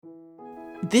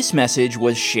This message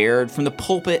was shared from the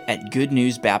pulpit at Good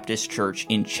News Baptist Church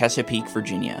in Chesapeake,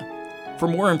 Virginia. For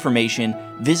more information,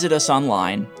 visit us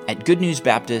online at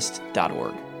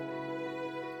goodnewsbaptist.org.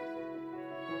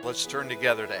 Let's turn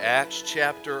together to Acts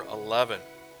chapter 11.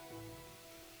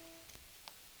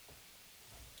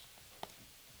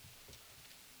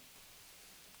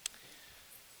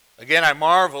 Again, I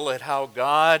marvel at how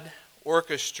God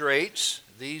orchestrates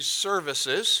these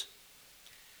services.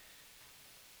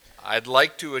 I'd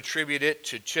like to attribute it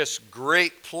to just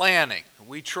great planning.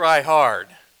 We try hard,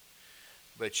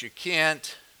 but you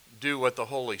can't do what the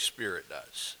Holy Spirit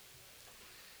does.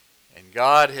 And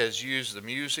God has used the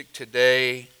music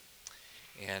today,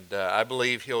 and I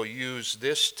believe He'll use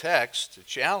this text to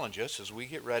challenge us as we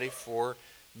get ready for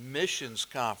missions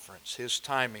conference. His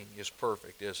timing is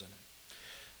perfect, isn't it?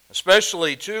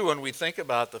 Especially, too, when we think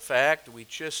about the fact that we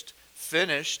just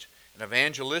finished an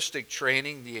evangelistic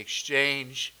training, the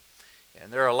exchange.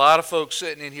 And there are a lot of folks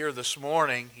sitting in here this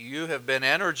morning. You have been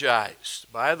energized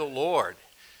by the Lord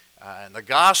and the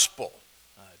gospel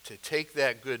to take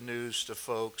that good news to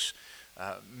folks.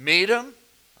 Meet them,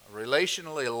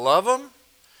 relationally love them,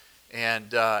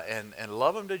 and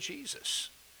love them to Jesus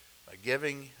by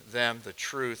giving them the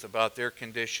truth about their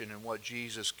condition and what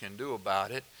Jesus can do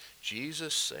about it.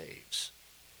 Jesus saves.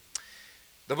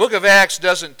 The book of Acts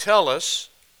doesn't tell us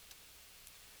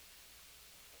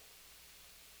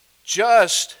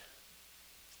just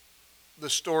the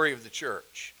story of the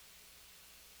church.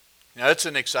 Now, it's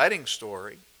an exciting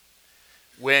story.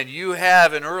 When you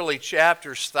have in early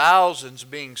chapters thousands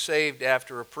being saved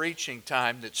after a preaching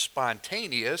time that's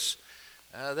spontaneous,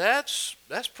 that's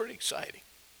pretty exciting.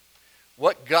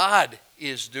 What God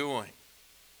is doing.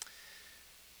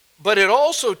 But it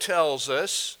also tells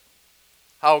us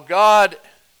how God,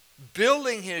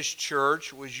 building His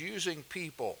church, was using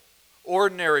people,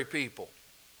 ordinary people,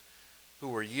 who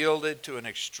were yielded to an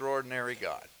extraordinary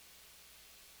God.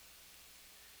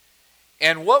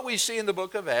 And what we see in the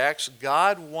book of Acts,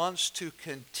 God wants to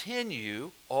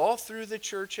continue all through the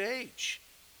church age.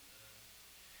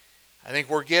 I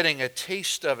think we're getting a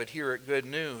taste of it here at Good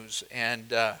News,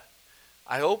 and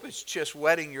I hope it's just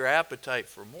whetting your appetite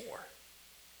for more.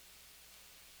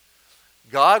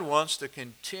 God wants to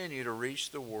continue to reach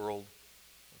the world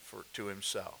to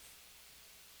Himself.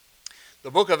 The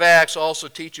book of Acts also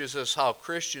teaches us how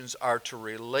Christians are to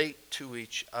relate to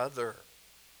each other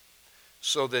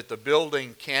so that the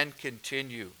building can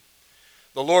continue.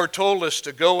 The Lord told us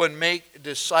to go and make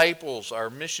disciples, our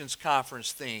missions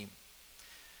conference theme.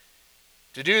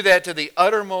 To do that to the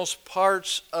uttermost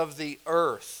parts of the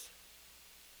earth.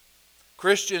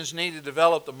 Christians need to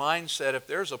develop the mindset, if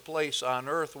there's a place on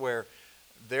earth where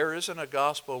there isn't a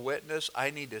gospel witness, I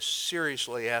need to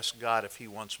seriously ask God if He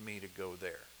wants me to go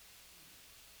there.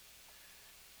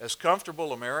 As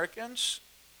comfortable Americans,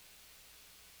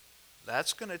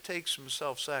 that's going to take some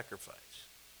self-sacrifice.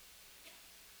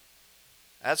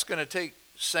 That's going to take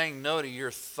saying no to your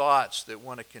thoughts that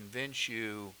want to convince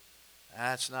you,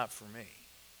 that's not for me.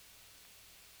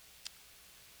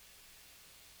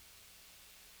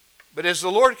 But as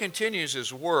the Lord continues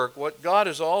His work, what God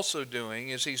is also doing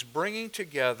is He's bringing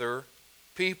together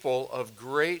people of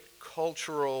great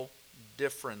cultural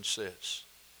differences.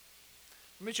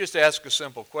 Let me just ask a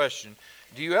simple question.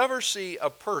 Do you ever see a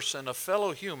person, a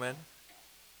fellow human,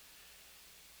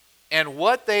 and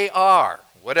what they are,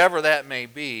 whatever that may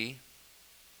be,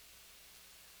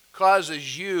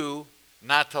 causes you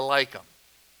not to like them?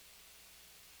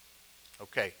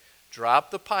 Okay, drop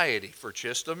the piety for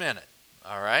just a minute,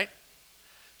 all right?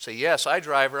 Say, yes, I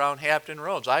drive around Hampton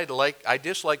Roads. I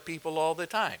dislike people all the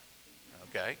time,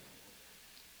 okay?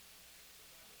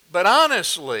 But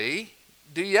honestly,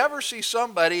 do you ever see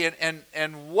somebody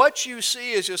and what you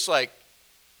see is just like,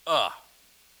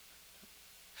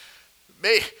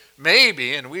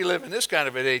 maybe, and we live in this kind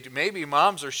of an age, maybe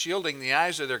moms are shielding the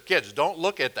eyes of their kids. Don't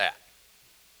look at that.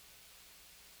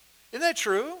 Isn't that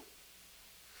true?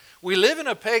 We live in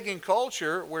a pagan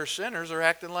culture where sinners are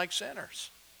acting like sinners.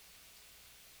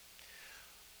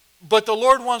 But the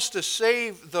Lord wants to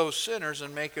save those sinners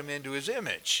and make them into His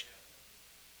image.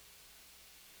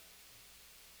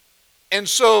 And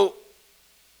so,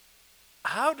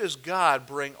 how does God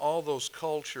bring all those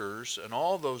cultures and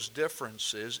all those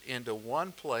differences into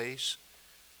one place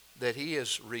that He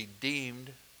has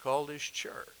redeemed, called His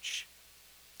church?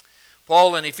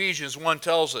 Paul in Ephesians 1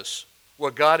 tells us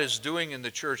what God is doing in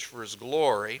the church for His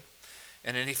glory.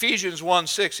 And in Ephesians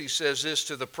 1:6 he says this,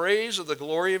 to the praise of the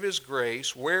glory of His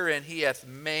grace, wherein He hath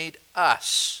made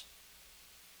us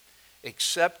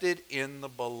accepted in the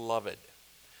beloved.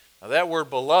 Now that word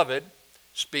beloved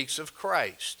speaks of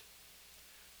Christ.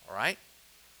 All right?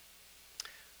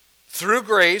 Through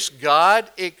grace, God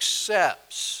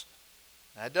accepts.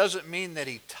 That doesn't mean that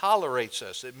He tolerates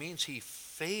us. It means He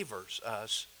favors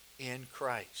us in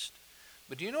Christ.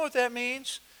 But do you know what that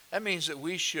means? That means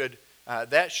that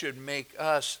that should make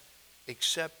us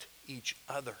accept each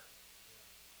other.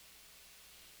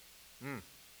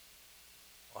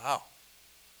 Wow.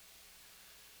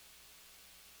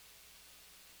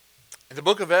 And the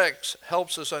book of Acts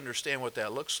helps us understand what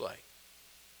that looks like.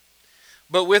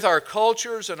 But with our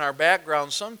cultures and our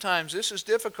backgrounds, sometimes this is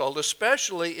difficult,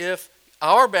 especially if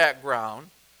our background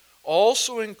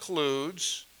also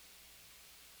includes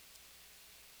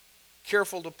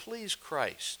careful to please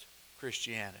Christ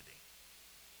Christianity.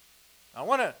 I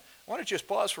want to just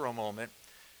pause for a moment.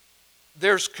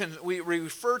 We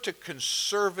refer to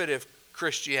conservative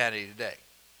Christianity today,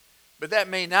 but that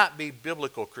may not be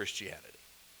biblical Christianity.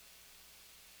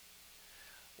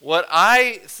 What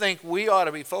I think we ought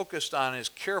to be focused on is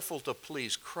careful to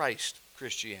please Christ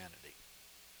Christianity.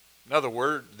 Another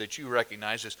word that you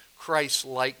recognize is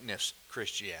Christ-likeness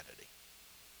Christianity.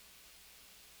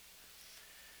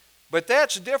 But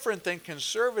that's different than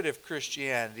conservative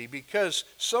Christianity, because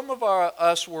some of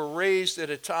us were raised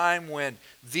at a time when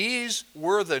these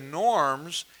were the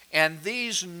norms, and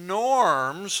these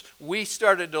norms we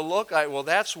started to look at, well,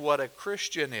 that's what a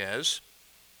Christian is.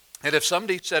 And if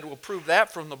somebody said, well, prove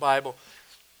that from the Bible,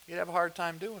 you'd have a hard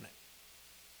time doing it.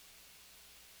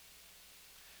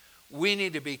 We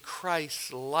need to be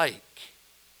Christ-like,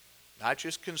 not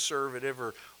just conservative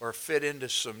or fit into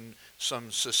some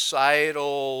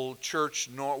societal church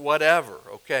whatever,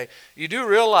 okay? You do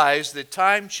realize that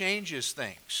time changes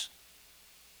things.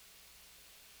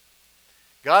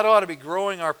 God ought to be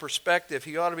growing our perspective.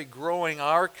 He ought to be growing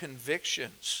our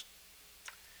convictions.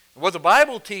 What the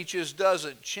Bible teaches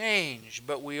doesn't change,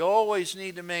 but we always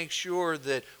need to make sure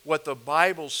that what the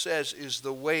Bible says is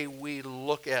the way we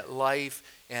look at life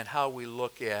and how we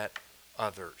look at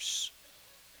others.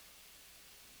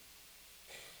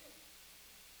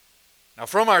 Now,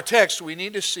 from our text, we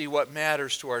need to see what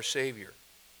matters to our Savior.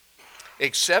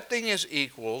 Accepting as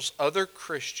equals other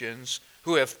Christians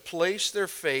who have placed their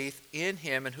faith in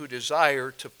Him and who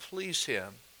desire to please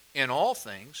Him in all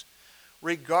things,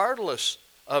 regardless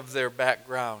of their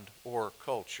background or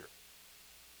culture.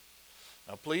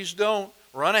 Now, please don't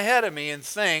run ahead of me and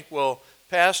think, well,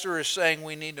 Pastor is saying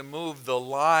we need to move the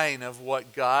line of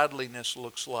what godliness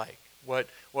looks like, what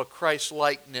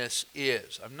Christ-likeness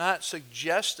is. I'm not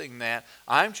suggesting that.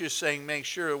 I'm just saying make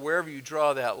sure wherever you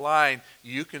draw that line,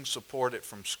 you can support it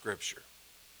from Scripture.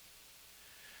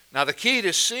 Now, the key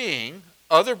to seeing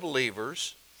other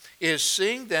believers is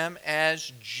seeing them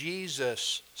as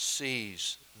Jesus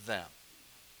sees them.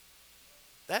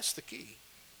 That's the key.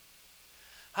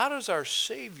 How does our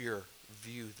Savior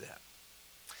view them?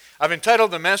 I've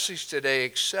entitled the message today,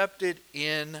 Accepted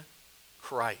in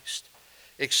Christ.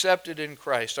 Accepted in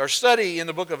Christ. Our study in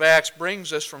the book of Acts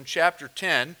brings us from chapter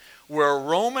 10, where a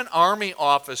Roman army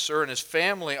officer and his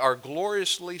family are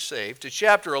gloriously saved, to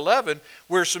chapter 11,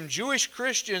 where some Jewish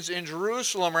Christians in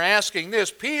Jerusalem are asking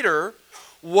this, Peter,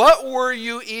 what were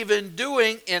you even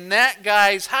doing in that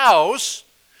guy's house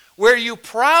where you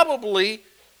probably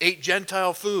ate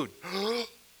Gentile food?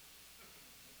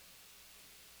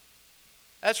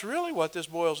 That's really what this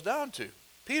boils down to.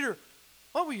 Peter,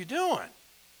 what were you doing?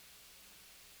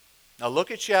 Now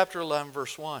look at chapter 11,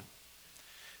 verse 1.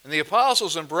 And the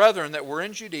apostles and brethren that were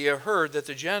in Judea heard that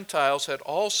the Gentiles had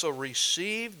also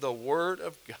received the word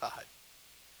of God.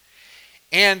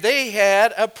 And they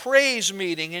had a praise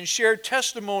meeting and shared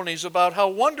testimonies about how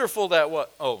wonderful that was.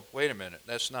 Oh, wait a minute.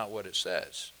 That's not what it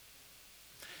says.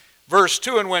 Verse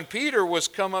 2, and when Peter was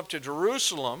come up to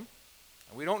Jerusalem,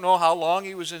 we don't know how long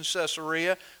he was in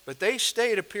Caesarea, but they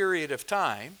stayed a period of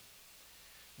time.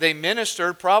 They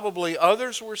ministered, probably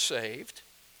others were saved.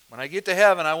 When I get to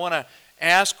heaven, I want to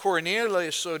ask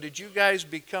Cornelius, so did you guys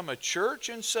become a church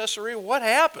in Caesarea? What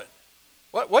happened?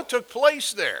 What took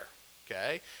place there?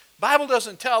 Okay, Bible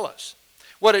doesn't tell us.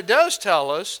 What it does tell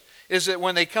us is that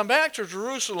when they come back to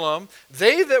Jerusalem,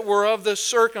 they that were of the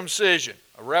circumcision,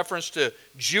 a reference to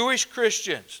Jewish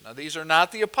Christians. Now, these are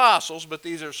not the apostles, but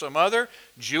these are some other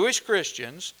Jewish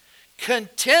Christians,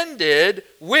 contended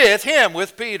with him,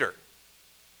 with Peter.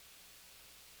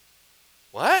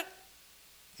 What?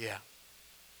 Yeah.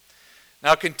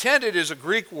 Now, contended is a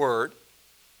Greek word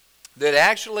that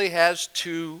actually has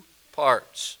two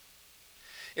parts.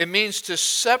 It means to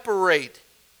separate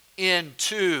in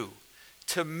two,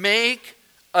 to make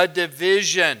a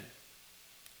division.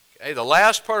 Okay, the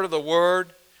last part of the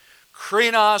word,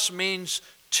 krinos, means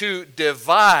to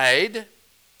divide.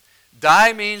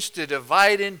 Di means to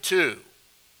divide in two.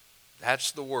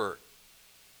 That's the word.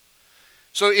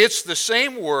 So it's the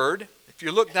same word. If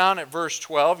you look down at verse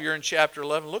 12, you're in chapter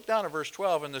 11, look down at verse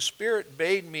 12, and the Spirit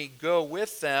bade me go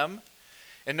with them.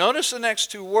 And notice the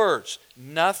next two words,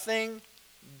 nothing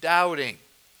doubting.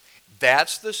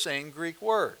 That's the same Greek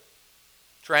word.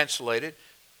 Translated,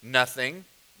 nothing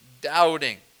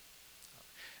doubting.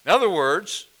 In other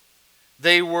words,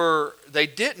 they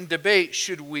didn't debate,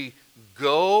 should we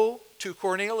go to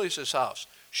Cornelius' house?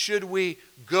 Should we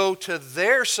go to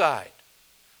their side?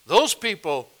 Those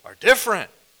people are different.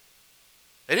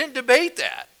 They didn't debate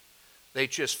that. They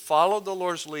just followed the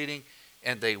Lord's leading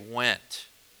and they went.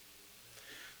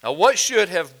 Now, what should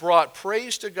have brought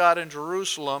praise to God in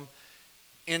Jerusalem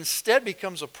instead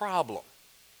becomes a problem.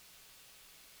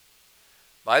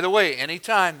 By the way,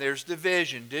 anytime there's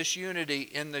division, disunity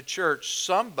in the church,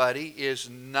 somebody is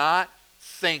not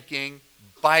thinking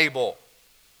Bible.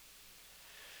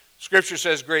 Scripture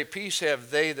says, great peace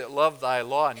have they that love thy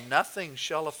law, and nothing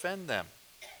shall offend them.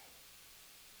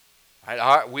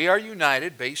 Right? We are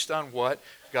united based on what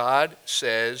God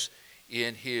says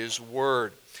in His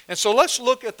Word. And so let's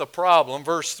look at the problem.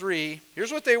 Verse 3,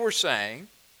 here's what they were saying.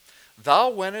 Thou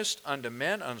wentest unto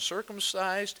men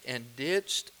uncircumcised, and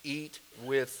didst eat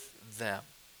with them.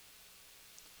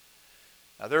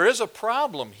 Now there is a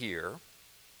problem here,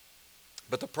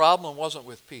 but the problem wasn't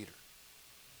with Peter.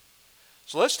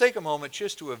 So let's take a moment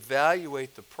just to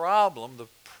evaluate the problem. The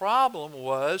problem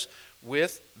was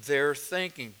with their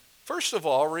thinking. First of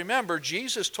all, remember,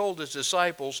 Jesus told His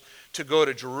disciples to go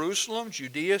to Jerusalem,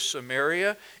 Judea,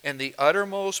 Samaria, and the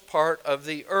uttermost part of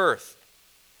the earth.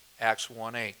 Acts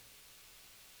 1:8.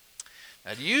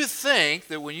 Now, do you think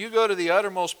that when you go to the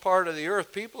uttermost part of the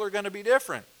earth, people are going to be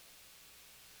different?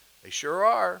 They sure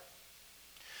are.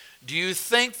 Do you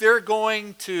think they're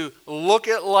going to look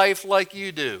at life like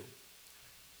you do?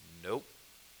 Nope.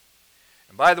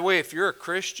 And by the way, if you're a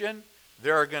Christian,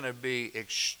 there are going to be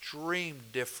extreme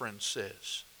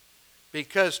differences.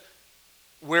 Because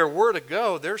where we're to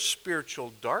go, there's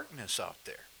spiritual darkness out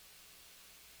there.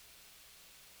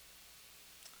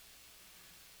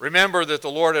 Remember that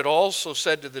the Lord had also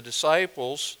said to the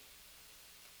disciples,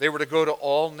 they were to go to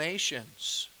all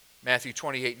nations. Matthew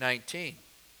 28:19.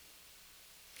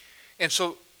 And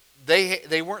so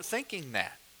they weren't thinking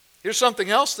that. Here's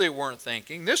something else they weren't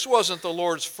thinking. This wasn't the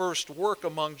Lord's first work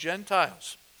among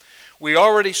Gentiles. We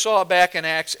already saw back in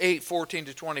Acts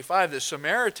 8:14-25 that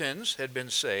Samaritans had been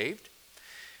saved.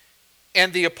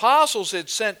 And the apostles had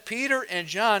sent Peter and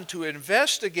John to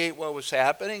investigate what was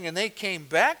happening, and they came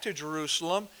back to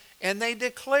Jerusalem and they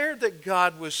declared that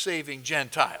God was saving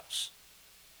Gentiles.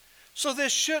 So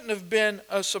this shouldn't have been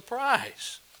a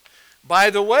surprise.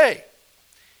 By the way,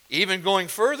 even going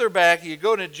further back, you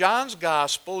go to John's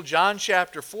Gospel, John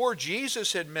chapter 4,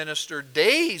 Jesus had ministered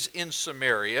days in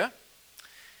Samaria.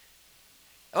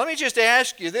 Let me just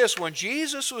ask you this. When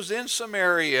Jesus was in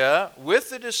Samaria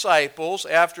with the disciples,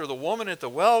 after the woman at the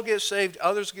well gets saved,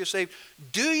 others get saved,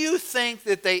 do you think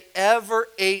that they ever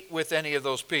ate with any of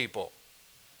those people?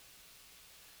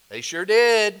 They sure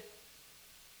did.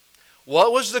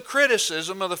 What was the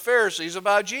criticism of the Pharisees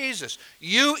about Jesus?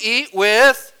 You eat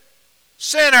with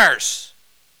sinners.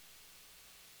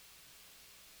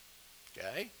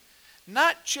 Okay?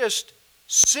 Not just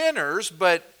sinners,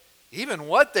 but even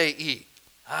what they eat.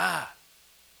 Ah,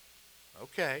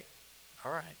 okay,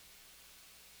 all right.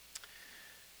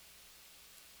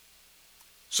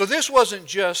 So this wasn't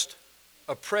just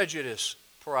a prejudice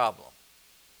problem,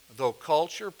 though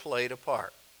culture played a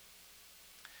part.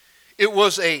 It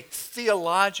was a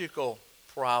theological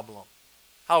problem.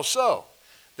 How so?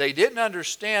 They didn't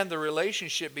understand the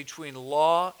relationship between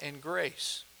law and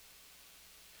grace,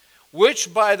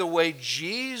 which, by the way,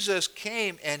 Jesus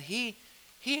came and He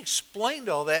explained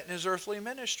all that in His earthly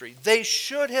ministry. They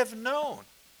should have known.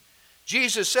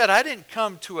 Jesus said, I didn't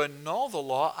come to annul the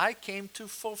law, I came to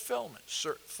fulfill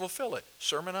it.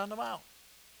 Sermon on the Mount.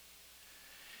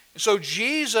 And so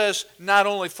Jesus not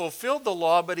only fulfilled the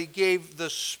law, but He gave the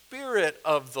spirit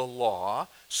of the law.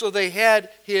 So they had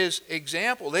His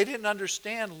example. They didn't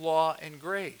understand law and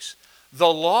grace.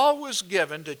 The law was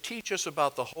given to teach us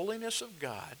about the holiness of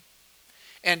God,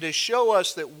 and to show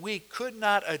us that we could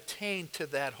not attain to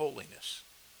that holiness.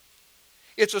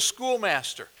 It's a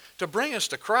schoolmaster to bring us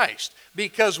to Christ,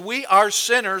 because we are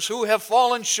sinners who have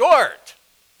fallen short.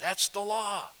 That's the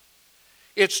law.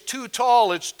 It's too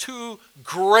tall, it's too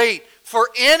great for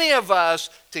any of us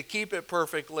to keep it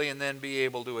perfectly and then be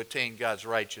able to attain God's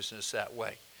righteousness that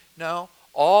way. No,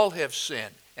 all have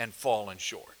sinned and fallen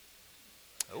short.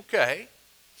 Okay.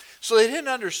 So they didn't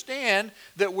understand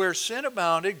that where sin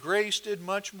abounded, grace did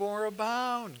much more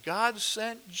abound. God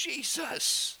sent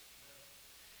Jesus.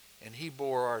 and he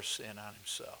bore our sin on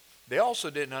himself. They also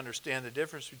didn't understand the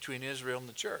difference between Israel and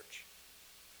the church.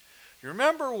 You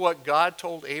remember what God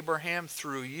told Abraham?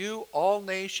 Through you, all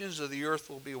nations of the earth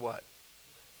will be what?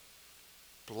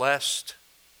 Blessed.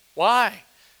 Why?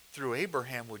 Through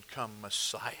Abraham would come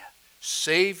Messiah,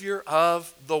 Savior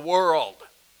of the world.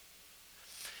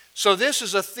 So this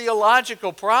is a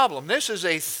theological problem. This is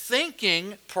a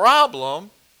thinking problem,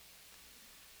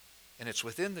 and it's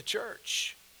within the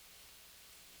church.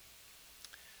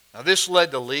 Now this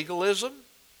led to legalism.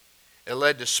 It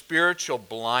led to spiritual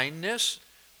blindness.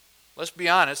 Let's be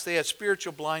honest, they had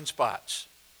spiritual blind spots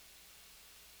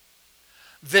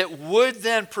that would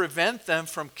then prevent them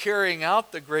from carrying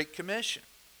out the Great Commission.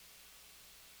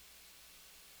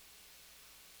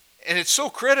 And it's so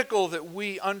critical that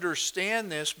we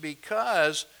understand this,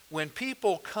 because when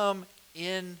people come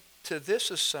into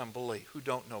this assembly who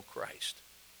don't know Christ,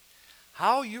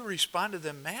 how you respond to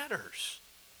them matters.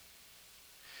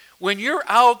 When you're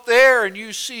out there and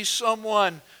you see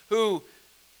someone who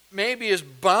maybe is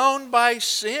bound by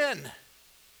sin,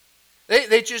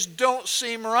 they just don't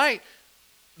seem right,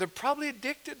 they're probably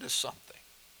addicted to something.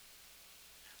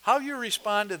 How you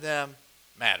respond to them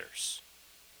matters.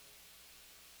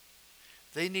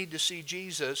 They need to see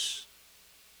Jesus.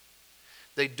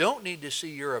 They don't need to see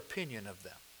your opinion of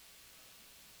them.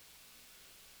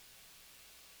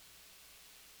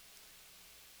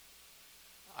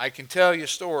 I can tell you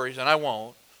stories, and I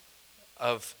won't,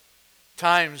 of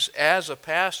times as a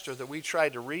pastor that we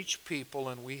tried to reach people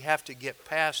and we have to get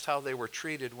past how they were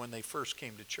treated when they first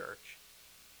came to church.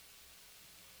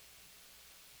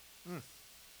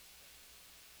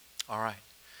 All right.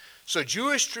 So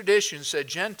Jewish tradition said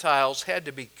Gentiles had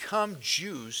to become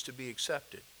Jews to be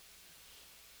accepted.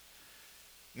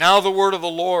 Now the word of the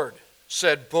Lord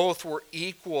said both were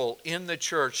equal in the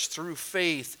church through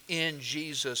faith in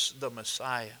Jesus the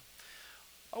Messiah.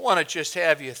 I want to just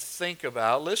have you think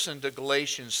about, listen to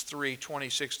Galatians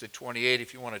 3:26-28.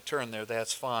 If you want to turn there,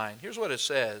 that's fine. Here's what it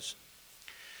says.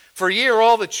 For ye are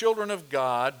all the children of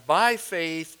God by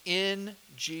faith in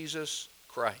Jesus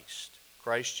Christ.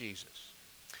 Christ Jesus.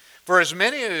 For as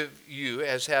many of you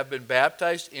as have been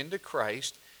baptized into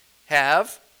Christ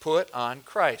have put on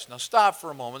Christ. Now stop for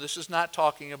a moment. This is not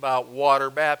talking about water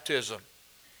baptism.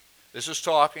 This is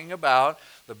talking about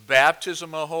the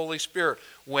baptism of the Holy Spirit.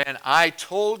 When I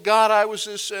told God I was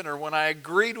a sinner, when I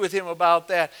agreed with Him about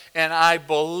that, and I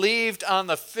believed on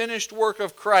the finished work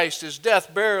of Christ, His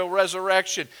death, burial,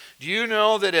 resurrection, do you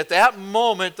know that at that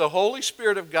moment the Holy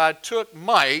Spirit of God took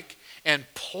Mike and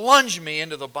plunged me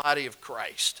into the body of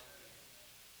Christ?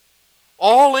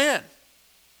 All in.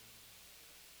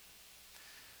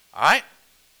 All right?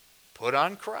 Put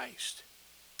on Christ.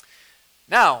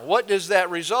 Now, what does that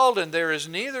result in? There is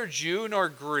neither Jew nor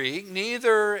Greek,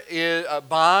 neither is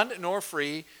bond nor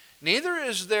free, neither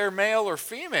is there male or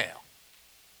female,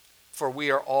 for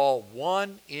we are all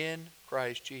one in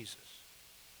Christ Jesus.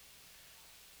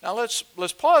 Now let's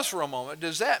pause for a moment.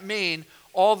 Does that mean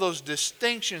all those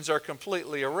distinctions are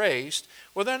completely erased?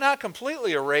 Well, they're not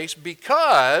completely erased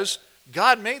because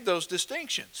God made those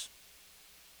distinctions.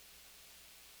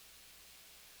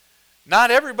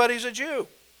 Not everybody's a Jew.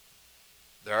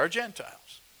 There are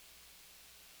Gentiles.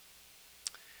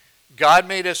 God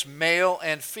made us male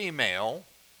and female,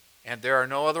 and there are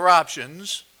no other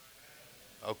options.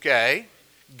 Okay.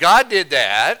 God did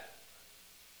that.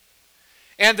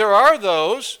 And there are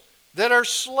those that are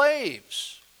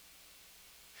slaves.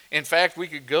 In fact, we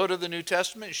could go to the New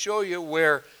Testament and show you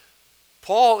where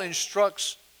Paul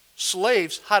instructs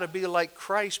slaves how to be like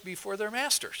Christ before their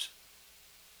masters.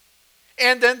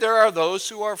 And then there are those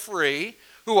who are free,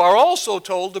 who are also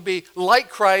told to be like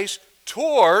Christ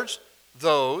towards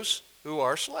those who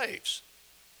are slaves.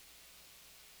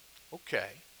 Okay.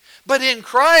 But in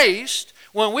Christ,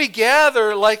 when we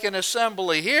gather like an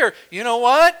assembly here, you know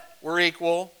what? We're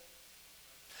equal.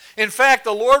 In fact,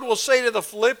 the Lord will say to the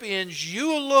Philippians,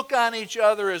 you look on each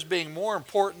other as being more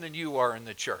important than you are in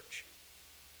the church.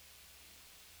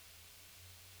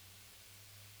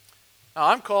 Now,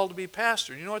 I'm called to be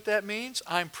pastor. You know what that means?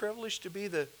 I'm privileged to be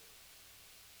the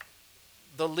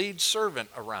lead servant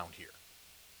around here.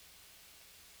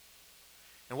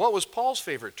 And what was Paul's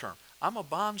favorite term? I'm a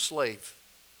bond slave.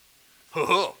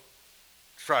 Oh,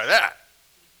 try that.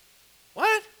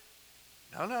 What?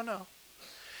 No.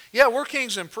 Yeah, we're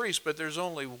kings and priests, but there's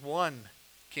only one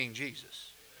King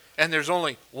Jesus. And there's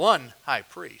only one high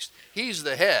priest. He's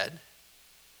the head.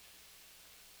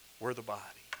 We're the body.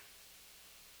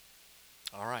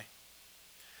 All right.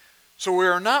 So we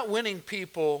are not winning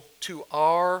people to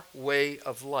our way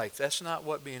of life. That's not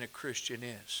what being a Christian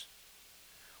is.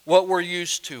 what we're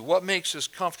used to, what makes us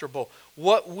comfortable,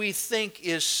 what we think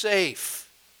is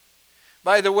safe.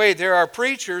 By the way, there are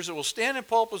preachers that will stand in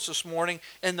pulpits this morning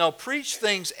and they'll preach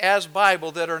things as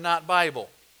Bible that are not Bible.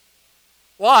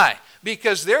 Why?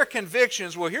 Because their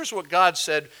convictions, well, here's what God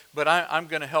said, but I'm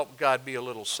going to help God be a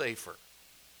little safer.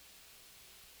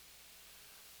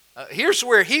 Here's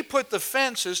where He put the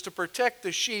fences to protect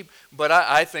the sheep, but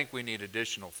I think we need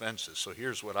additional fences, so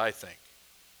here's what I think.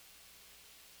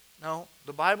 No,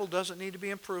 the Bible doesn't need to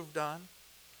be improved on.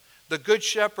 The Good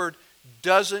Shepherd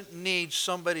doesn't need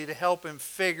somebody to help him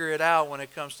figure it out when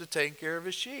it comes to taking care of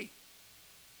his sheep.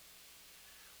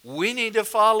 We need to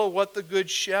follow what the Good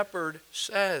Shepherd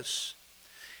says.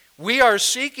 We are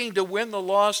seeking to win the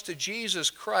lost to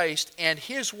Jesus Christ and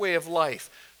His way of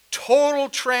life. Total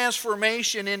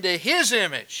transformation into His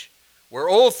image, where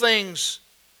old things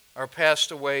are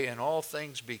passed away and all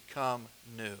things become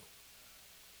new.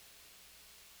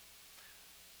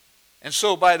 And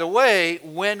so, by the way,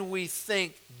 when we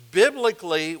think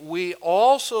biblically, we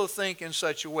also think in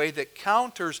such a way that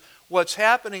counters what's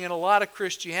happening in a lot of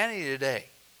Christianity today.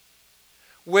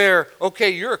 Where, okay,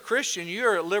 you're a Christian,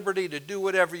 you're at liberty to do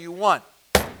whatever you want.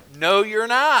 No, you're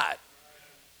not.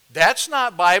 That's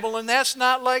not Bible, and that's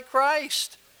not like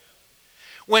Christ.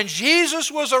 When Jesus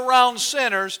was around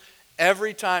sinners,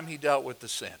 every time He dealt with the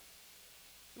sin,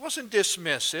 He wasn't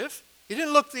dismissive. He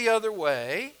didn't look the other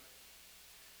way.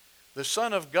 The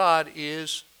Son of God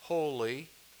is holy.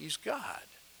 He's God.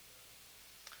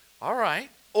 All right.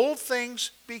 Old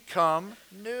things become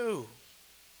new.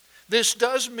 This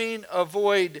does mean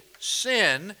avoid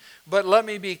sin, but let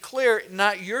me be clear,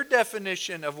 not your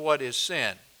definition of what is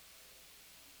sin.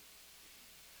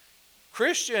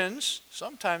 Christians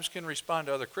sometimes can respond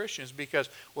to other Christians because,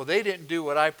 well, they didn't do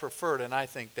what I preferred and I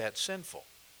think that's sinful.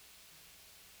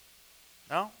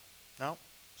 No,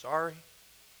 sorry.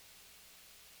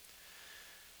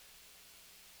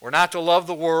 We're not to love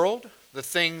the world, the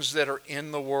things that are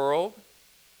in the world.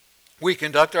 We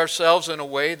conduct ourselves in a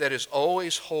way that is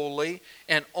always holy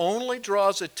and only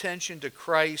draws attention to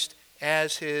Christ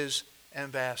as His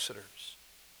ambassadors.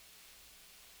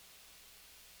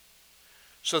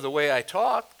 So the way I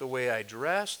talk, the way I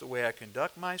dress, the way I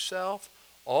conduct myself,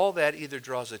 all that either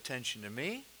draws attention to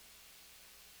me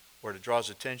or it draws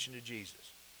attention to Jesus.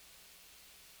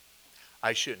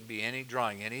 I shouldn't be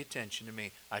drawing any attention to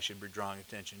me. I should be drawing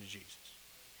attention to Jesus.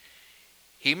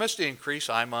 He must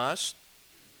increase, I must.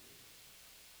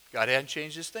 God hadn't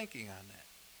changed His thinking on that.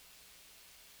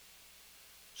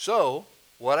 So,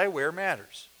 what I wear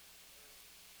matters.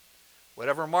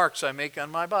 Whatever marks I make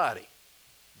on my body,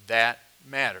 that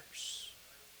matters.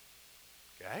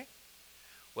 Okay?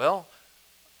 Well,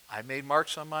 I made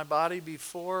marks on my body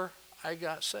before I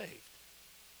got saved.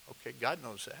 Okay, God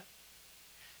knows that.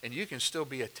 And you can still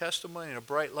be a testimony and a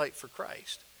bright light for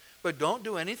Christ. But don't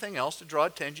do anything else to draw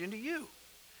attention to you.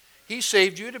 He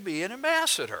saved you to be an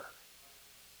ambassador.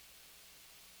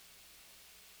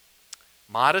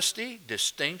 Modesty,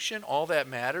 distinction, all that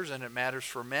matters, and it matters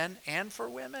for men and for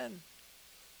women.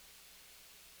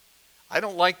 I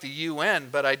don't like the UN,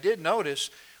 but I did notice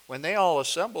when they all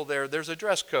assemble there's a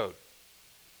dress code.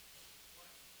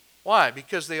 Why?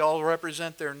 Because they all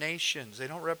represent their nations. They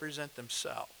don't represent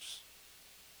themselves.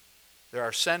 There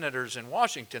are senators in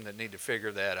Washington that need to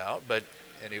figure that out, but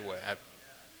anyway.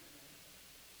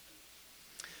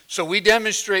 So we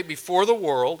demonstrate before the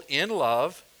world in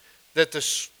love that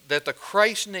the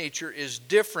Christ nature is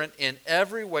different in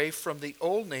every way from the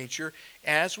old nature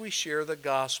as we share the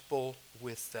gospel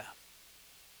with them.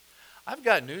 I've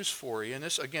got news for you, and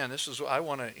this is I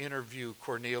want to interview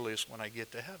Cornelius when I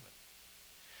get to heaven.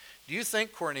 Do you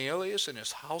think Cornelius and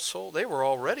his household, they were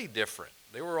already different?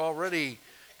 They were already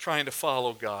trying to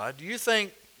follow God. Do you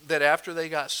think that after they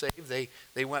got saved,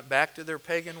 they went back to their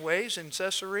pagan ways in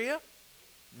Caesarea?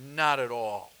 Not at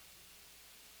all.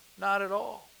 Not at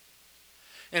all.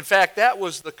 In fact, that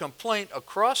was the complaint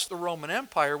across the Roman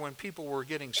Empire when people were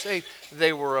getting saved.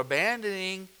 They were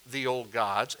abandoning the old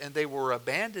gods and they were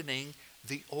abandoning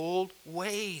the old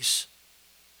ways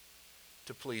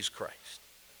to please Christ.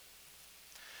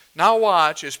 Now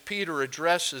watch as Peter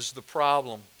addresses the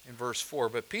problem in verse 4.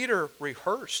 But Peter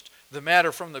rehearsed the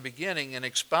matter from the beginning and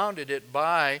expounded it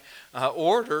by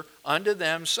order unto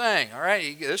them, saying, all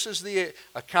right, this is the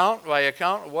account by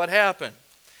account of what happened.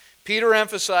 Peter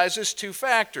emphasizes two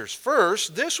factors.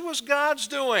 First, this was God's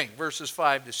doing, verses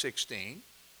 5 to 16.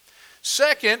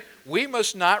 Second, we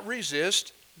must not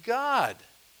resist God.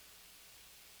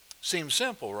 Seems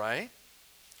simple, right?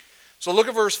 So look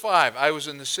at verse 5. I was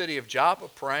in the city of Joppa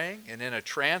praying, and in a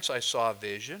trance I saw a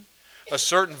vision. A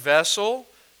certain vessel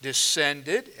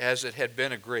descended as it had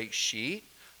been a great sheet,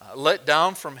 let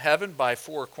down from heaven by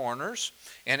four corners,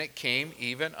 and it came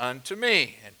even unto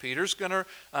me. And Peter's going to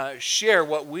share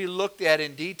what we looked at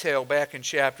in detail back in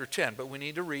chapter 10, but we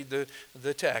need to read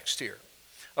the text here.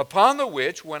 Upon the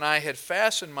which, when I had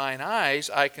fastened mine eyes,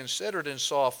 I considered and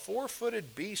saw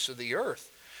four-footed beasts of the earth,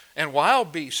 and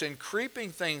wild beasts, and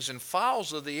creeping things, and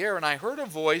fowls of the air. And I heard a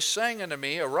voice saying unto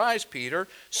me, Arise, Peter,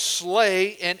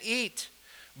 slay and eat.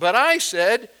 But I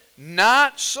said,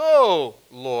 Not so,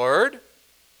 Lord. Now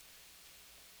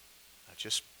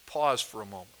just pause for a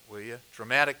moment, will you?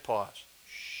 Dramatic pause.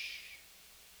 Shh.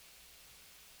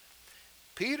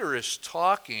 Peter is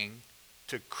talking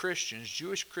to Christians,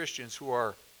 Jewish Christians, who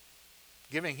are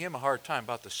giving him a hard time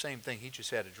about the same thing he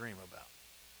just had a dream about.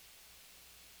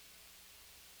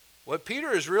 What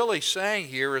Peter is really saying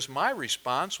here is, my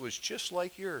response was just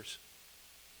like yours.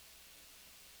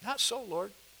 Not so,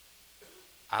 Lord.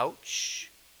 Ouch.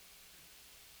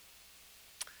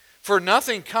 For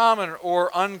nothing common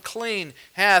or unclean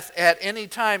hath at any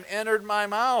time entered my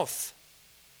mouth.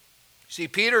 See,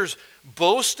 Peter's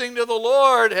boasting to the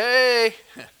Lord, hey,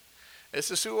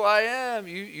 this is who I am.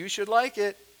 You should like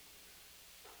it.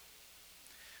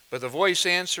 But the voice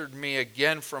answered me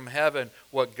again from heaven,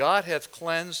 What God hath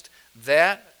cleansed,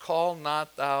 that call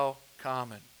not thou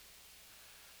common.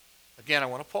 Again, I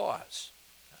want to pause.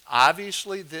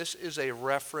 Obviously, this is a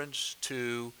reference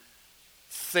to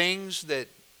things that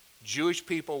Jewish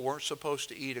people weren't supposed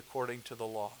to eat according to the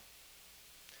law.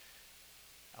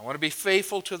 I want to be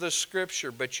faithful to the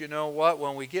Scripture, but you know what?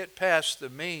 When we get past the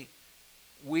meat,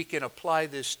 we can apply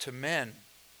this to men.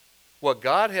 What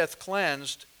God hath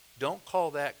cleansed, don't call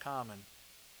that common.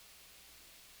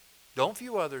 Don't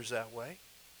view others that way.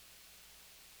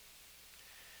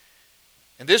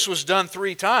 And this was done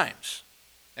 3 times.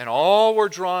 And all were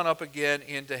drawn up again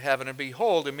into heaven. And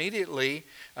behold, immediately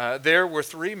there were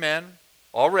 3 men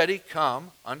already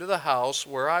come unto the house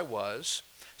where I was,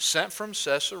 sent from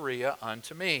Caesarea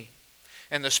unto me.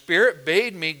 And the Spirit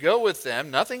bade me go with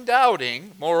them, nothing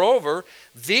doubting. Moreover,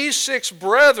 these 6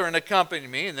 brethren accompanied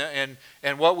me.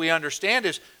 And what we understand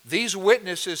is these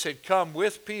witnesses had come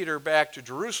with Peter back to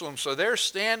Jerusalem. So they're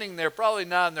standing there probably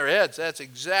nodding their heads. That's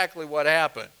exactly what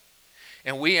happened.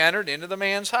 And we entered into the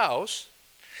man's house.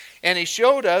 And he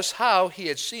showed us how he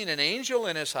had seen an angel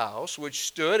in his house, which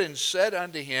stood and said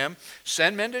unto him,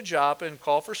 Send men to Joppa and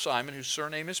call for Simon, whose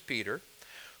surname is Peter,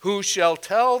 who shall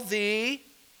tell thee,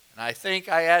 and I think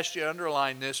I asked you to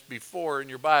underline this before in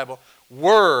your Bible,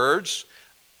 words,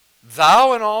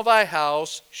 thou and all thy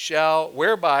house shall,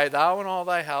 whereby thou and all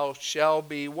thy house shall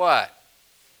be what?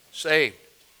 Saved.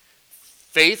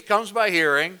 Faith comes by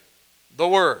hearing the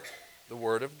Word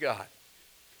of God.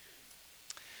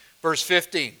 Verse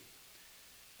 15.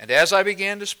 And as I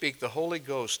began to speak, the Holy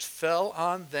Ghost fell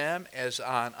on them as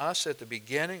on us at the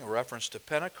beginning, a reference to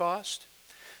Pentecost.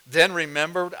 Then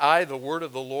remembered I the word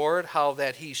of the Lord, how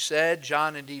that he said,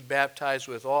 John indeed baptized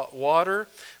with water,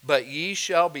 but ye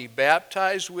shall be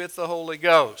baptized with the Holy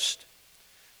Ghost.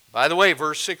 By the way,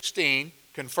 verse 16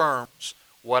 confirms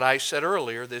what I said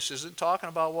earlier. This isn't talking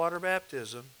about water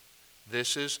baptism.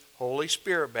 This is Holy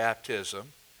Spirit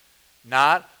baptism,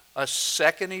 not a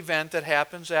second event that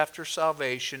happens after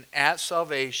salvation. At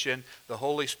salvation, the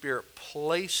Holy Spirit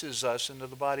places us into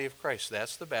the body of Christ.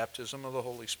 That's the baptism of the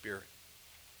Holy Spirit.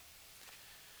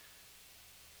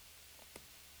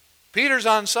 Peter's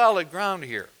on solid ground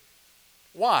here.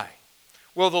 Why?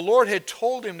 Well, the Lord had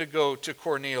told him to go to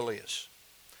Cornelius.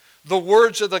 The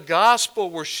words of the gospel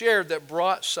were shared that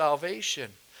brought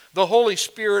salvation. The Holy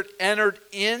Spirit entered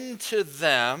into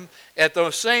them at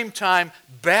the same time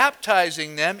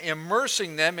baptizing them,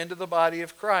 immersing them into the body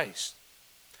of Christ.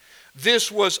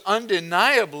 This was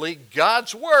undeniably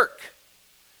God's work.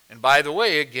 And by the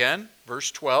way, again, verse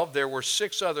 12, there were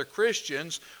 6 other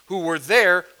Christians who were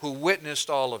there who witnessed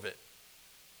all of it.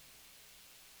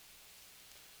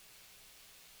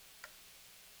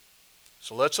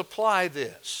 So let's apply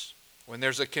this. When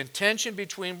there's a contention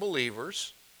between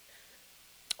believers,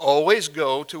 always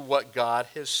go to what God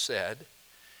has said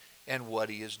and what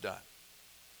He has done.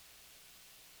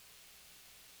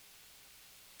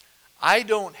 I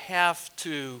don't have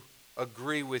to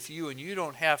agree with you, and you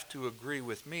don't have to agree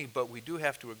with me, but we do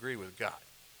have to agree with God.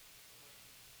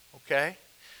 Okay?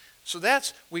 So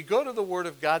we go to the Word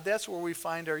of God, that's where we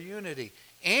find our unity.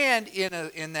 And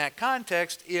in that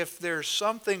context, if there's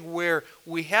something where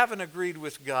we haven't agreed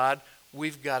with God,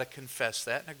 we've got to confess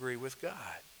that and agree with God.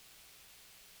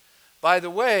 By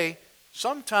the way,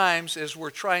 sometimes as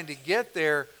we're trying to get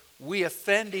there, we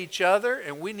offend each other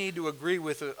and we need to agree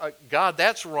with God,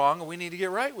 that's wrong, and we need to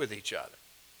get right with each other.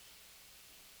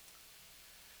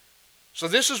 So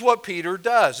this is what Peter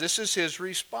does. This is his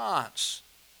response.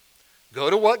 Go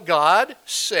to what God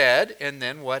said and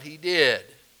then what he did.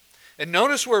 And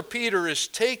notice where Peter is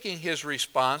taking his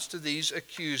response to these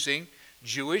accusing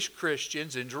Jewish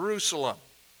Christians in Jerusalem.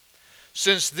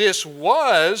 Since this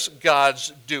was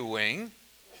God's doing,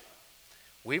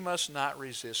 we must not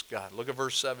resist God. Look at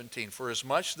verse 17. For as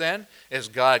much then as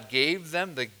God gave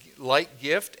them the like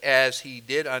gift as he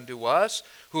did unto us,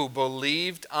 who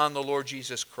believed on the Lord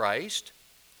Jesus Christ,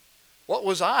 what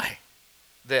was I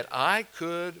that I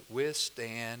could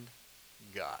withstand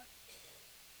God?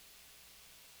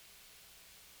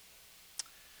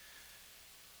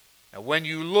 Now, when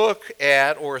you look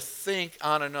at or think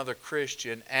on another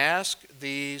Christian, ask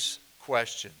these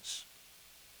questions.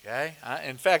 Okay?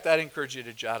 In fact, I'd encourage you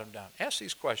to jot them down. Ask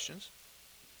these questions.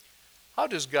 How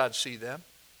does God see them?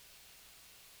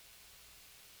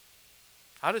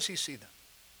 How does he see them?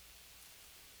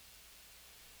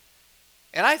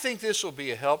 And I think this will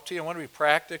be a help to you. I want to be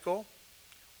practical.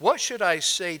 What should I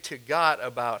say to God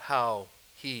about how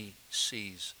he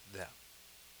sees them?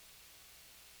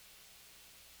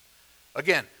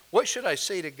 Again, what should I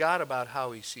say to God about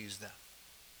how he sees them?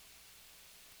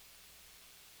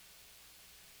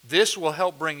 This will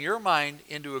help bring your mind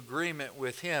into agreement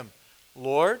with him.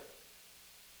 Lord,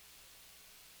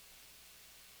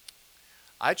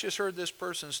 I just heard this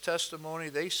person's testimony.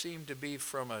 They seem to be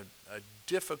from a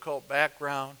difficult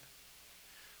background.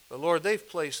 But Lord, they've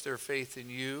placed their faith in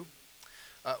you.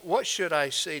 What should I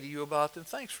say to you about them?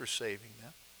 Thanks for saving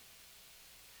them.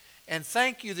 And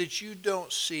thank you that you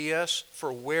don't see us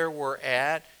for where we're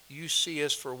at. You see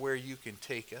us for where you can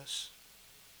take us.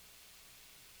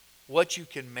 What you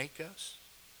can make us.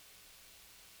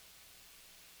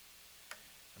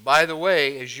 And by the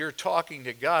way, as you're talking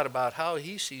to God about how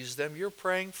he sees them, you're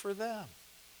praying for them.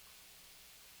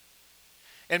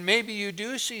 And maybe you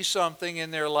do see something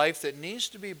in their life that needs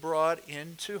to be brought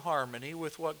into harmony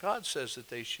with what God says that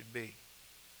they should be.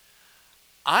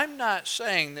 I'm not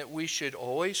saying that we should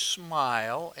always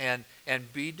smile and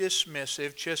be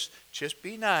dismissive, just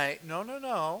be nice.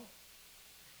 No.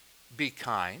 Be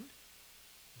kind,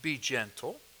 be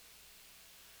gentle,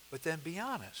 but then be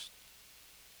honest.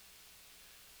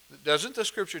 Doesn't the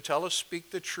scripture tell us speak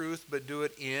the truth but do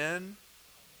it in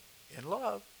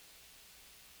love?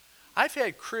 I've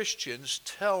had Christians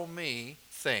tell me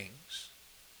things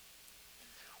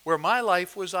where my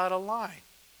life was out of line.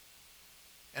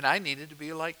 And I needed to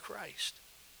be like Christ.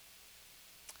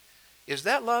 Is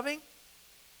that loving?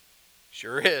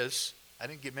 Sure is. I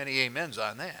didn't get many amens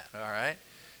on that, all right?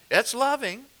 That's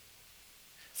loving.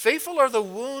 Faithful are the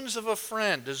wounds of a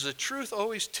friend. Does the truth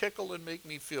always tickle and make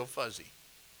me feel fuzzy?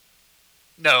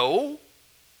 No.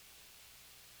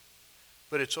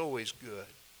 But it's always good.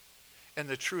 And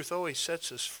the truth always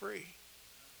sets us free.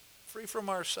 Free from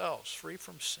ourselves, free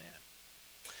from sin.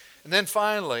 And then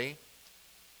finally,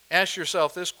 ask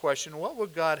yourself this question: what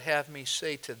would God have me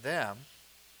say to them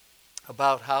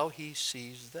about how he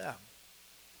sees them?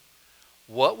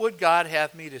 What would God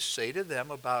have me to say to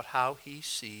them about how he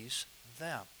sees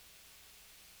them?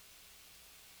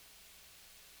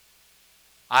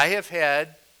 I have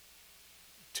had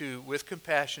to, with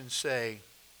compassion, say,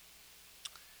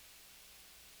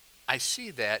 I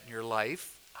see that in your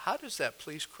life. How does that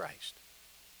please Christ?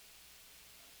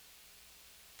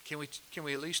 Can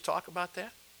we at least talk about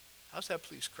that? How does that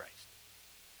please Christ?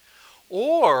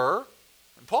 Or,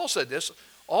 and Paul said this,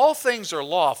 all things are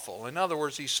lawful. In other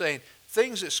words, he's saying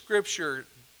things that Scripture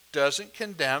doesn't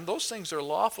condemn, those things are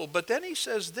lawful. But then he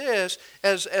says this,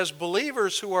 as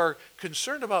believers who are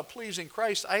concerned about pleasing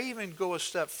Christ, I even go a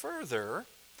step further.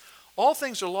 All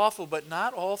things are lawful, but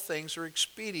not all things are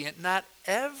expedient. Not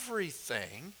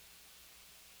everything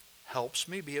helps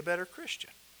me be a better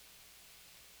Christian.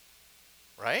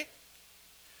 Right?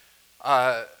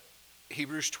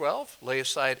 Hebrews 12, lay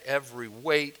aside every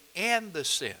weight and the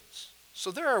sins.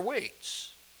 So there are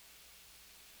weights.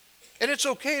 And it's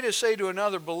okay to say to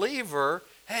another believer,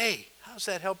 hey, how does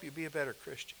that help you be a better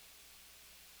Christian?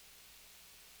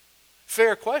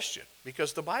 Fair question,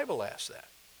 because the Bible asks that.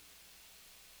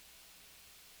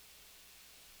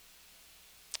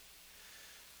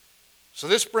 So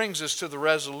this brings us to the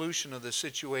resolution of the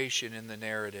situation in the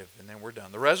narrative, and then we're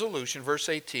done. The resolution, verse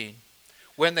 18,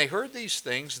 when they heard these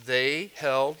things, they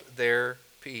held their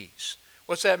peace.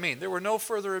 What's that mean? There were no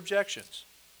further objections.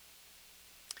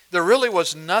 There really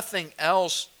was nothing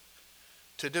else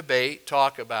to debate,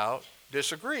 talk about,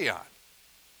 disagree on.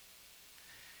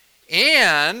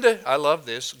 And, I love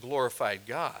this, glorified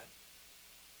God.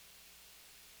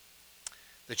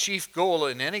 The chief goal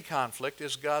in any conflict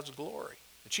is God's glory.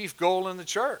 The chief goal in the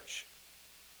church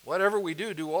Whatever we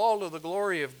do, do all to the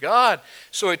glory of God.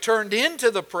 So it turned into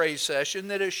the praise session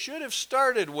that it should have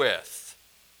started with.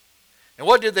 And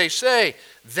what did they say?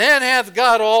 Then hath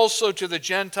God also to the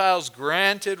Gentiles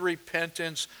granted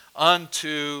repentance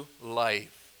unto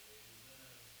life.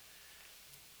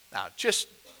 Now, just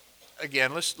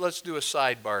again, let's do a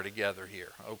sidebar together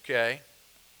here, okay?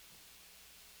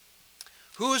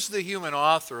 Who is the human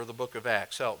author of the book of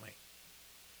Acts? Help me.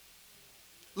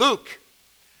 Luke.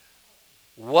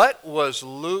 What was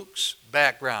Luke's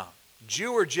background?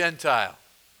 Jew or Gentile?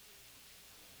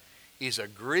 He's a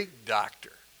Greek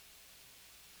doctor.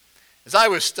 As I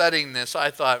was studying this,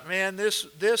 I thought, man,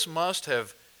 this must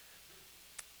have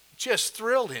just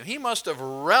thrilled him. He must have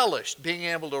relished being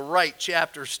able to write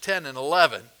chapters 10 and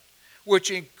 11, which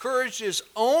encouraged his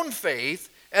own faith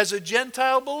as a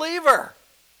Gentile believer.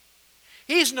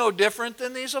 He's no different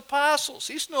than these apostles.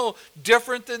 He's no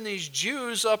different than these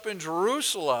Jews up in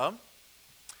Jerusalem.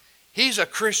 He's a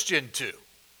Christian too.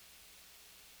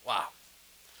 Wow.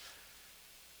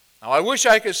 Now, I wish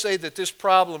I could say that this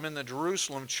problem in the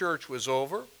Jerusalem church was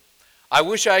over. I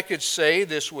wish I could say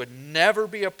this would never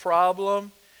be a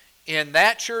problem in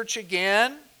that church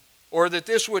again, or that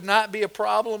this would not be a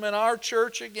problem in our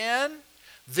church again.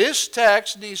 This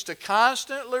text needs to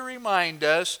constantly remind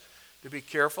us to be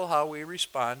careful how we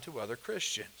respond to other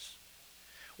Christians.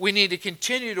 We need to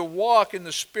continue to walk in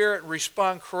the Spirit and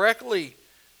respond correctly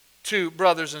to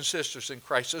brothers and sisters in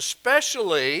Christ,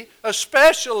 especially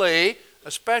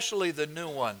the new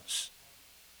ones.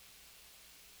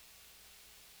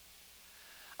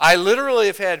 I literally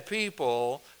have had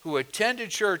people who attended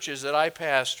churches that I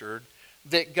pastored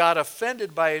that got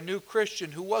offended by a new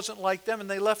Christian who wasn't like them, and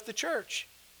they left the church.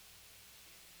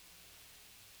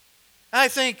 I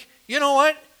think, you know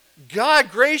what?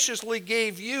 God graciously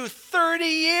gave you 30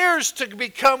 years to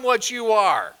become what you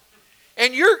are.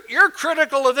 And you're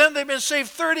critical of them. They've been saved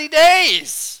 30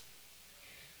 days.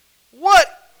 What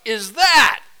is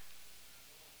that?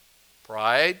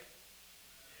 Pride.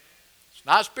 It's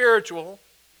not spiritual.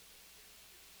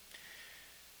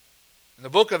 In the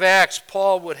book of Acts,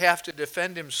 Paul would have to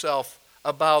defend himself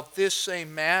about this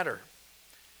same matter.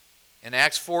 In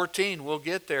Acts 14, we'll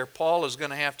get there, Paul is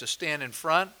going to have to stand in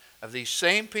front of these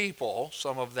same people,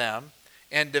 some of them,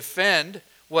 and defend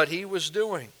what he was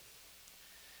doing.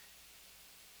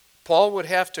 Paul would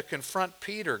have to confront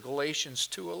Peter, Galatians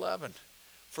 2:11,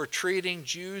 for treating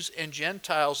Jews and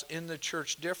Gentiles in the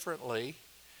church differently.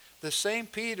 The same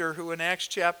Peter who in Acts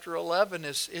chapter 11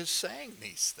 is saying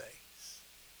these things.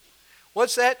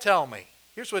 What's that tell me?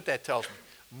 Here's what that tells me.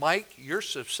 Mike, you're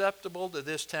susceptible to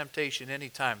this temptation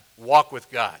anytime. Walk with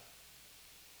God.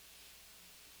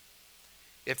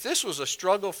 If this was a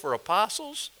struggle for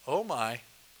apostles, oh my,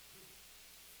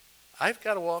 I've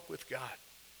got to walk with God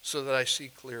so that I see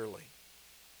clearly.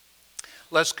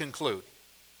 Let's conclude.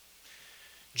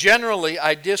 Generally,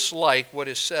 I dislike what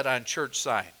is said on church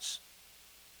signs.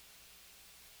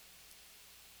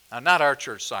 Now, not our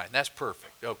church sign. That's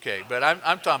perfect. Okay, but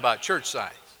I'm talking about church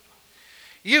signs.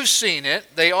 You've seen it.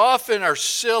 They often are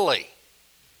silly.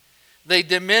 They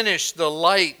diminish the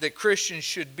light that Christians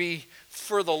should be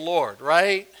for the Lord,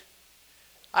 right?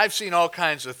 I've seen all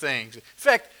kinds of things. In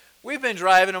fact, we've been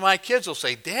driving and my kids will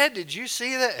say, Dad, did you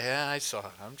see that? Yeah, I saw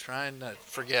it. I'm trying to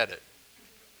forget it.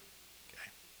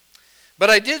 Okay. But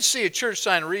I did see a church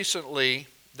sign recently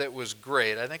that was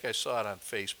great. I think I saw it on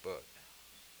Facebook.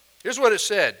 Here's what it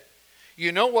said.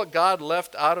 You know what God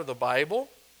left out of the Bible?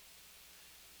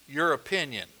 Your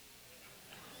opinion.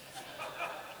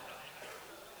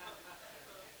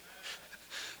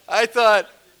 I thought,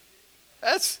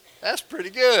 that's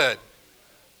pretty good.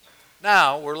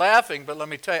 Now, we're laughing, but let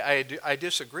me tell you, I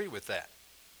disagree with that.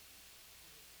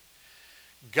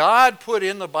 God put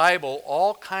in the Bible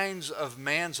all kinds of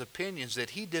man's opinions that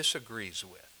he disagrees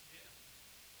with.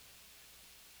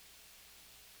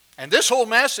 And this whole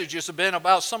message has been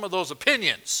about some of those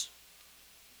opinions.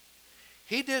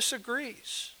 He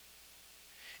disagrees.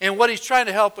 And what he's trying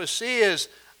to help us see is,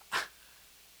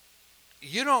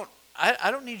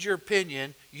 I don't need your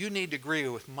opinion. You need to agree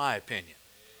with my opinion.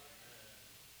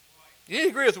 You need to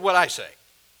agree with what I say.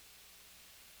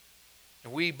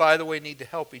 And we, by the way, need to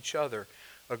help each other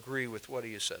agree with what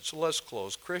he has said. So let's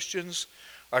close. Christians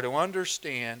are to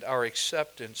understand our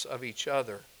acceptance of each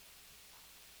other.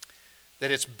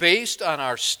 That it's based on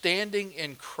our standing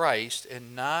in Christ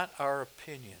and not our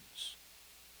opinions.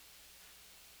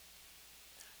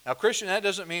 Now, Christian, that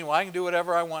doesn't mean, well, I can do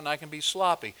whatever I want and I can be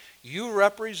sloppy. You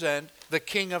represent the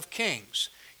King of Kings.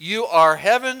 You are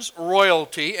heaven's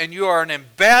royalty and you are an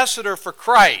ambassador for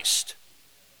Christ.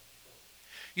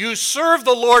 You serve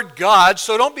the Lord God,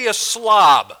 so don't be a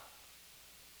slob.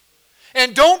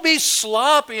 And don't be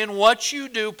sloppy in what you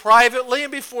do privately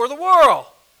and before the world.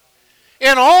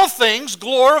 In all things,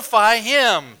 glorify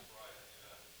Him.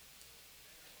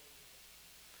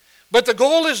 But the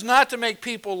goal is not to make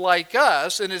people like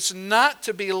us, and it's not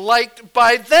to be liked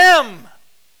by them.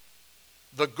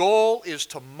 The goal is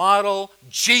to model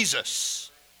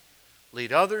Jesus,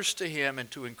 lead others to Him, and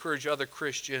to encourage other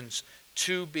Christians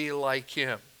to be like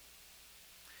Him.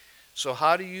 So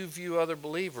how do you view other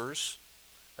believers,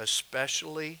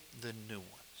 especially the new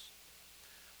ones?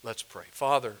 Let's pray.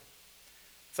 Father,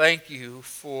 thank you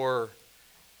for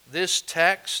this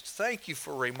text. Thank you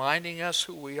for reminding us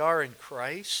who we are in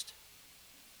Christ.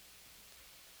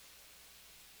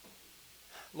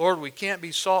 Lord, we can't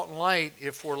be salt and light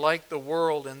if we're like the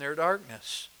world in their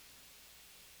darkness.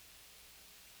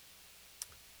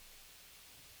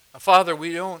 Father,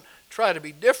 we don't try to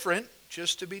be different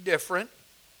just to be different,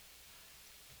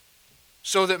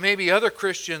 so that maybe other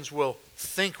Christians will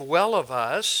think well of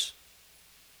us.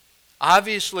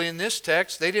 Obviously, in this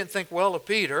text, they didn't think well of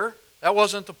Peter. That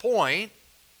wasn't the point.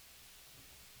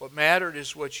 What mattered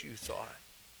is what you thought.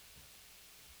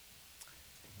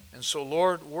 And so,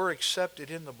 Lord, we're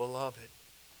accepted in the beloved.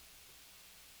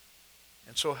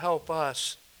 And so help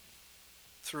us,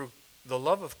 through the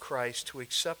love of Christ, to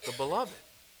accept the beloved.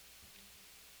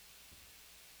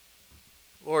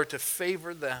 Lord, to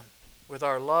favor them with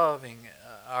our love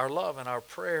and our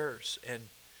prayers. And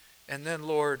then,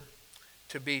 Lord,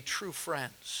 to be true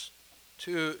friends,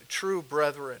 to true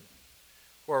brethren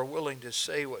who are willing to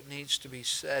say what needs to be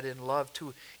said in love,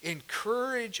 to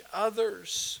encourage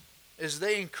others as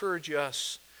they encourage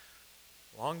us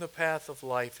along the path of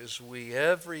life as we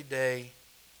every day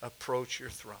approach your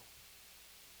throne.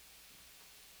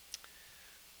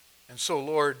 And so,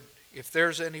 Lord, if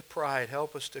there's any pride,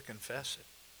 help us to confess it.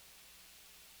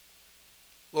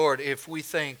 Lord, if we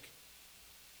think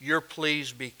you're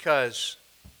pleased because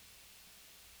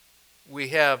we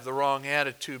have the wrong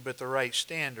attitude but the right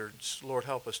standards, Lord,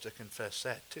 help us to confess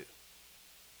that too.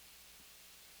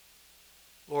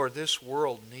 Lord, this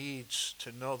world needs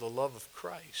to know the love of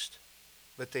Christ,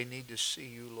 but they need to see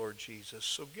you, Lord Jesus.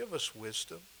 So give us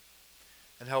wisdom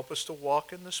and help us to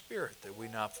walk in the Spirit, that we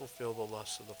not fulfill the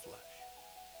lusts of the flesh.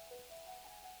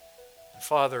 And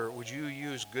Father, would you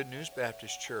use Good News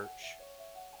Baptist Church,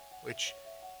 which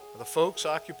are the folks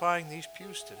occupying these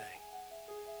pews today,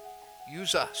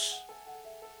 use us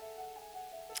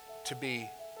to be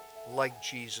like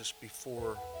Jesus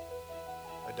before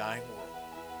a dying world.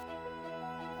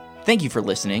 Thank you for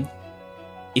listening.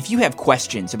 If you have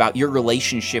questions about your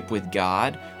relationship with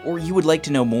God, or you would like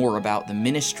to know more about the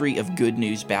ministry of Good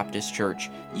News Baptist Church,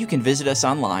 you can visit us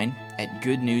online at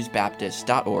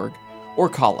goodnewsbaptist.org or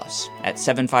call us at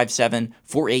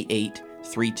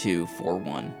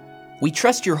 757-488-3241. We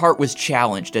trust your heart was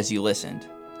challenged as you listened,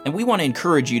 and we want to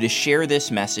encourage you to share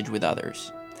this message with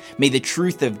others. May the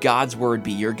truth of God's Word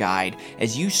be your guide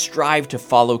as you strive to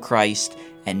follow Christ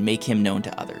and make Him known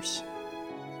to others.